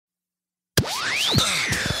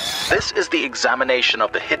This is the examination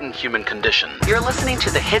of the hidden human condition. You're listening to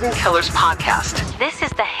the Hidden Killers Podcast. This is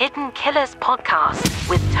the Hidden Killers Podcast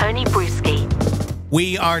with Tony Brueski.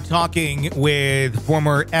 We are talking with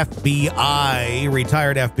former FBI,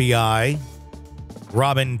 retired FBI,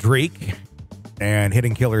 Robin Dreeke, and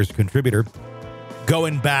Hidden Killers contributor,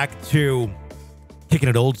 going back to kicking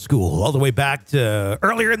it old school, all the way back to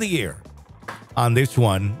earlier in the year. On this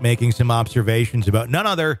one, making some observations about none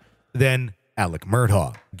other than Alex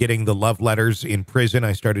Murdaugh getting the love letters in prison.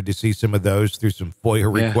 I started to see some of those through some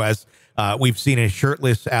FOIA requests. We've seen a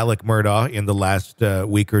shirtless Alex Murdaugh in the last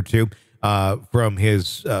week or two from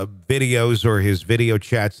his videos or his video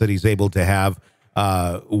chats that he's able to have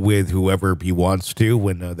with whoever he wants to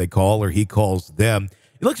when they call or he calls them.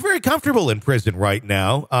 He looks very comfortable in prison right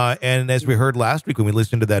now. And as we heard last week when we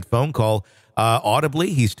listened to that phone call,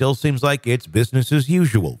 audibly, he still seems like it's business as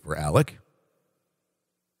usual for Alex.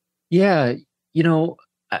 Yeah, you know,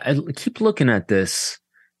 I keep looking at this.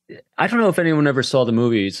 I don't know if anyone ever saw the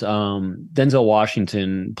movies. Denzel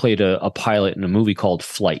Washington played a pilot in a movie called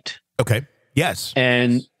Flight. Okay. Yes.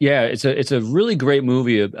 And yeah, it's a really great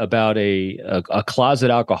movie about a closet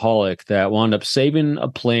alcoholic that wound up saving a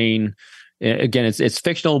plane. Again, it's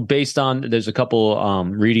fictional based on, there's a couple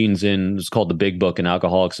readings in, it's called The Big Book in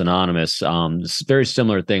Alcoholics Anonymous. It's very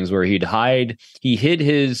similar things where he hid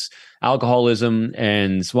his alcoholism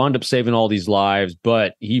and wound up saving all these lives,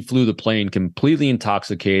 but he flew the plane completely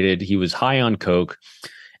intoxicated. He was high on coke.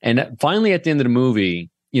 And finally at the end of the movie,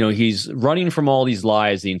 you know, he's running from all these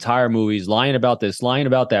lies. The entire movie, he's lying about this, lying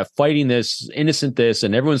about that, fighting this, innocent this,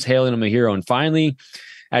 and everyone's hailing him a hero. And finally,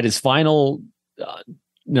 at his final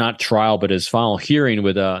not trial, but his final hearing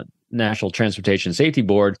with a National Transportation Safety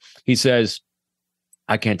Board, he says,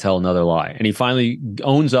 I can't tell another lie. And he finally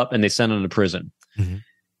owns up and they send him to prison. Mm-hmm.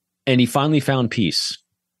 And he finally found peace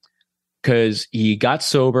because he got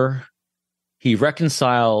sober, he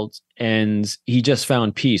reconciled, and he just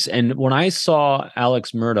found peace. And when I saw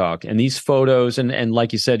Alex Murdaugh and these photos, and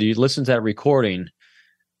like you said, you listen to that recording,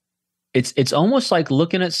 it's almost like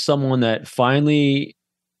looking at someone that finally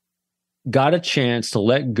got a chance to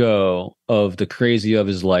let go of the crazy of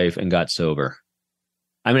his life and got sober.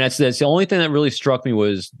 I mean, that's the only thing that really struck me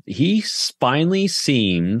was he finally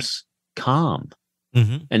seems calm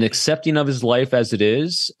and accepting of his life as it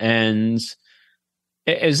is. And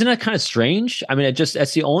isn't that kind of strange? I mean,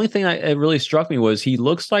 that's the only thing that really struck me was he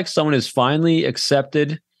looks like someone has finally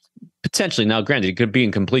accepted, potentially. Now, granted, he could be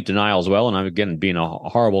in complete denial as well. And I'm, again, being a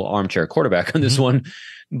horrible armchair quarterback on this one,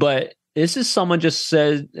 but this is someone just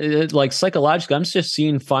said, like, psychologically, I'm just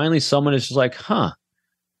seeing finally someone is just like, I'm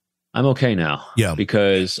okay now. Yeah.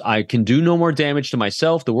 Because I can do no more damage to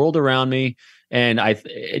myself, the world around me. And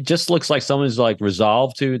it just looks like someone's like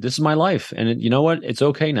resolved to, this is my life. And you know what? It's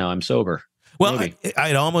okay now. I'm sober. Well,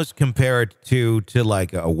 I'd almost compare it to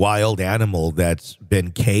like a wild animal that's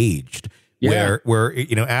been caged. Yeah. Where,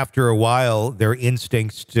 you know, after a while, their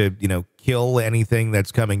instincts to, you know, kill anything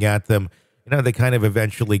that's coming at them, you know, they kind of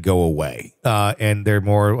eventually go away. And they're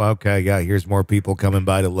more, okay, yeah, here's more people coming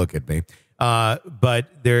by to look at me.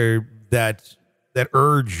 But they're that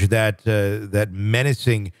urge, that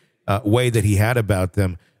menacing way that he had about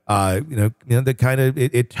them, you know, the kind of,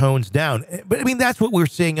 it tones down. But I mean, that's what we're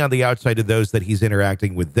seeing on the outside of those that he's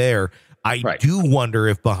interacting with there. I do wonder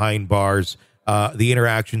if behind bars, the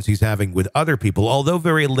interactions he's having with other people, although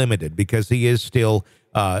very limited because he is still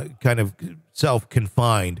kind of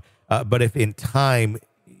self-confined, but if in time,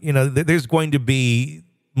 you know, there's going to be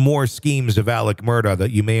more schemes of Alex Murdaugh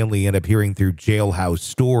that you may only end up hearing through jailhouse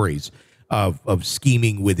stories of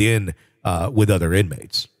scheming within with other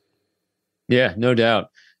inmates. Yeah, no doubt.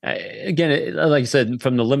 Again, like I said,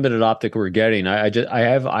 from the limited optic we're getting, I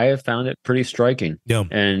have found it pretty striking. Yeah,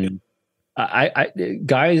 and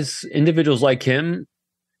individuals like him,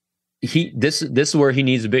 this is where he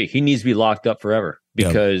needs to be. He needs to be locked up forever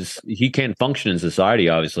because he can't function in society,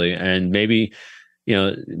 obviously. And maybe, you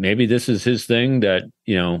know, maybe this is his thing that,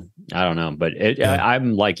 you know, I don't know, but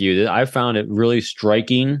I'm like you. I found it really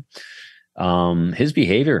striking. His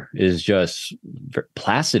behavior is just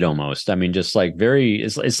placid almost. I mean, just like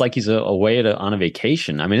it's like he's away on a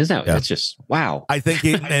vacation. I mean, isn't that, that's just, wow. I think,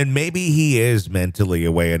 and maybe he is mentally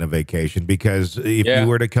away on a vacation because if you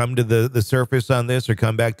were to come to the surface on this or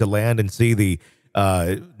come back to land and see the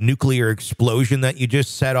nuclear explosion that you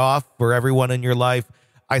just set off for everyone in your life,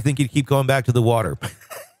 I think you'd keep going back to the water.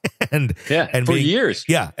 and for years.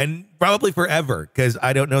 Yeah. And probably forever. Cause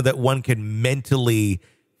I don't know that one can mentally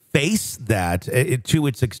face that to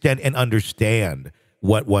its extent and understand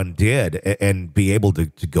what one did and be able to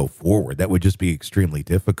go forward. That would just be extremely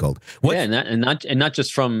difficult. And not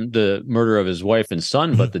just from the murder of his wife and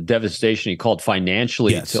son, but the devastation he called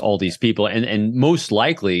financially to all these people, and most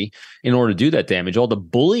likely in order to do that damage, all the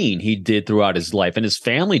bullying he did throughout his life and his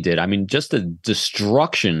family did. I mean, just the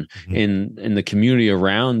destruction in the community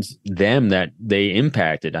around them that they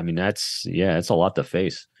impacted. I mean, that's a lot to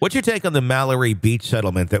face. What's your take on the Mallory Beach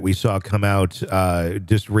settlement that we saw come out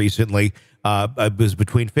just recently? It was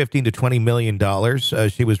between $15 to $20 million.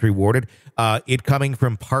 She was rewarded. It coming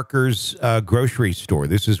from Parker's grocery store.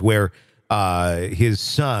 This is where his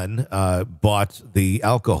son bought the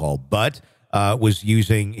alcohol, but was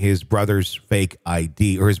using his brother's fake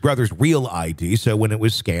ID or his brother's real ID. So when it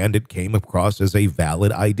was scanned, it came across as a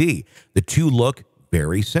valid ID. The two look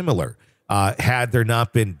very similar. Had there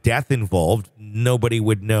not been death involved, nobody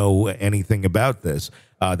would know anything about this,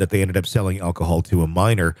 that they ended up selling alcohol to a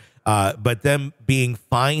minor. But them being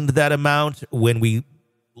fined that amount, when we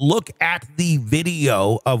look at the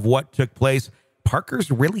video of what took place, Parker's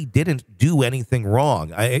really didn't do anything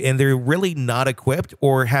wrong. And they're really not equipped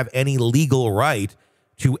or have any legal right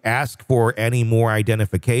to ask for any more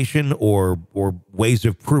identification or ways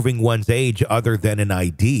of proving one's age other than an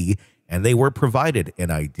ID. And they were provided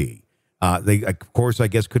an ID. They, of course, I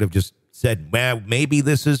guess could have just said, well, maybe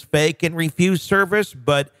this is fake and refused service.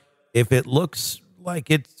 But if it looks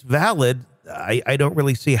like it's valid, I don't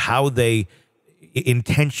really see how they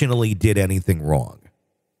intentionally did anything wrong.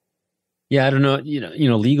 Yeah, I don't know. You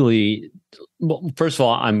know, legally, well, first of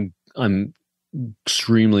all, I'm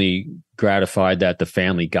extremely gratified that the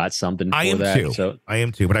family got something for that. Too. So I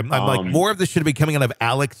am too. But I'm like, more of this should be coming out of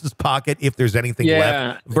Alex's pocket if there's anything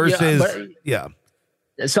left. Versus,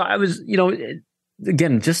 So I was,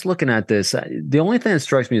 again, just looking at this, the only thing that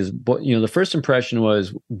strikes me is, the first impression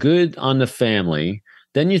was good on the family.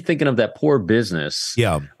 Then you're thinking of that poor business,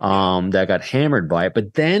 that got hammered by it.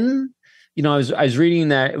 But then, I was reading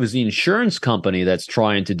that it was the insurance company that's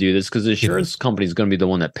trying to do this because the insurance company is going to be the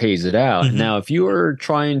one that pays it out. Mm-hmm. Now, if you are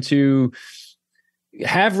trying to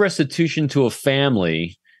have restitution to a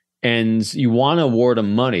family and you want to award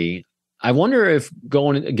them money, I wonder if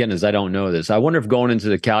going into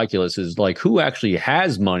the calculus is like who actually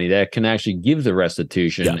has money that can actually give the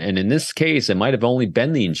restitution. Yeah. And in this case, it might have only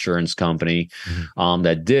been the insurance company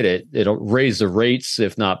that did it. It'll raise the rates,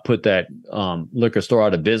 if not put that liquor store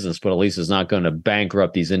out of business, but at least it's not going to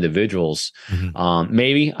bankrupt these individuals. Mm-hmm.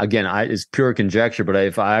 Maybe, again, it's pure conjecture, but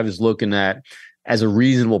if I was looking at as a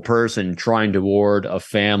reasonable person trying to award a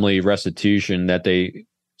family restitution that they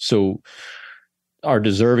are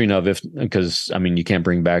deserving of, because you can't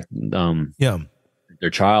bring back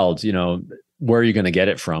their child, where are you going to get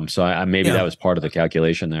it from? So that was part of the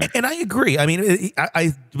calculation there. And I agree.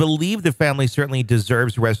 I believe the family certainly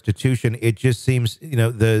deserves restitution. It just seems,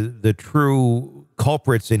 the true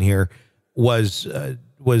culprits in here was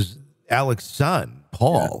Alex's son,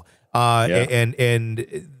 Paul. And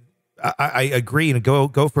I agree, and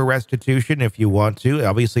go for restitution if you want to.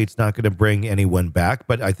 Obviously, it's not going to bring anyone back,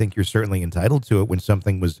 but I think you're certainly entitled to it when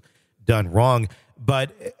something was done wrong. But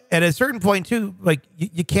at a certain point, too, like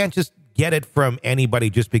you can't just get it from anybody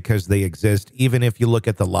just because they exist, even if you look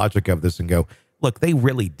at the logic of this and go, look, they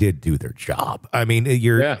really did do their job. But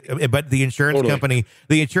the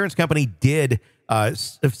insurance company did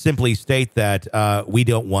simply state that we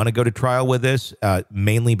don't want to go to trial with this,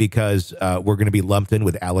 mainly because we're going to be lumped in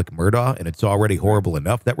with Alex Murdaugh, and it's already horrible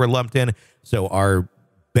enough that we're lumped in. So our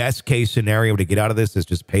best case scenario to get out of this is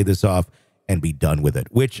just pay this off and be done with it,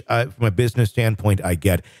 which from a business standpoint, I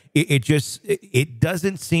get. It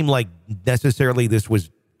doesn't seem like necessarily this was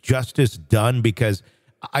justice done, because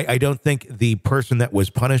I don't think the person that was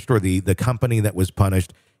punished or the company that was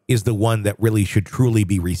punished is the one that really should truly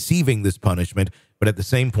be receiving this punishment. But at the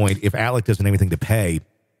same point, if Alec doesn't have anything to pay,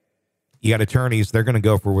 you got attorneys, they're going to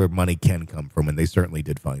go for where money can come from, and they certainly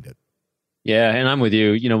did find it. Yeah, and I'm with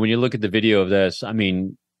you. When you look at the video of this,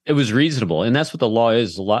 it was reasonable, and that's what the law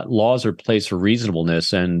is. Laws are placed for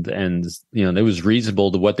reasonableness, and it was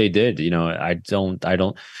reasonable to what they did. I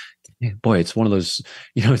don't. Boy, it's one of those,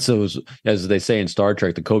 it's those, as they say in Star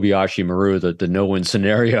Trek, the Kobayashi Maru, the no-win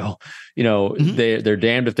scenario. They're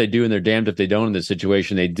damned if they do and they're damned if they don't in this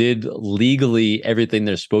situation. They did legally everything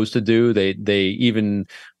they're supposed to do. They even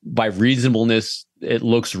by reasonableness, it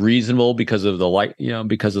looks reasonable because of the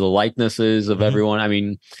likenesses of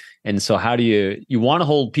everyone. And so how do you want to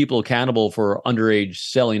hold people accountable for underage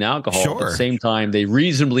selling alcohol? Sure. At the same time, they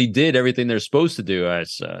reasonably did everything they're supposed to do.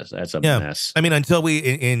 That's a mess. Until we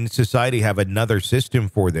in society have another system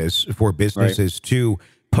for this, for businesses to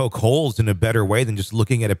poke holes in a better way than just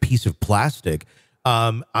looking at a piece of plastic,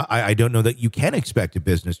 I don't know that you can expect a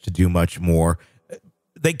business to do much more.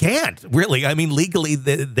 They can't, really. I mean, legally,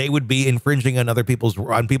 they would be infringing on people's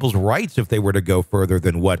rights if they were to go further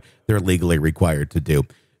than what they're legally required to do.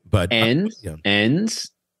 But and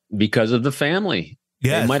because of the family,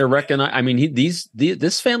 they might have recognized. I mean,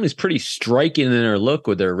 this family's pretty striking in their look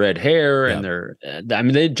with their red hair and their. I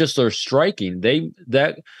mean, they just are striking.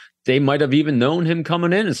 They might have even known him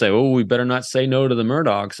coming in and say, "Oh, we better not say no to the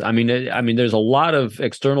Murdaughs." I mean, there's a lot of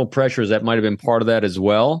external pressures that might have been part of that as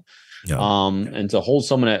well. And to hold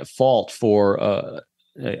someone at fault for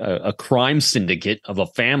a crime syndicate of a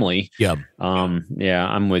family.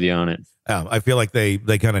 I'm with you on it. I feel like they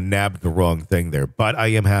kind of nabbed the wrong thing there, but I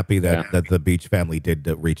am happy that the Beach family did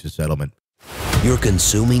reach a settlement. You're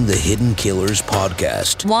consuming the Hidden Killers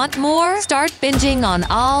podcast. Want more? Start binging on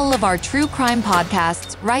all of our true crime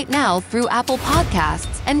podcasts right now through Apple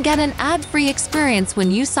Podcasts and get an ad-free experience when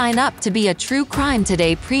you sign up to be a True Crime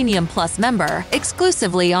Today Premium Plus member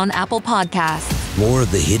exclusively on Apple Podcasts. More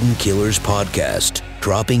of the Hidden Killers podcast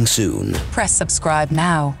dropping soon. Press subscribe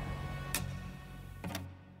now.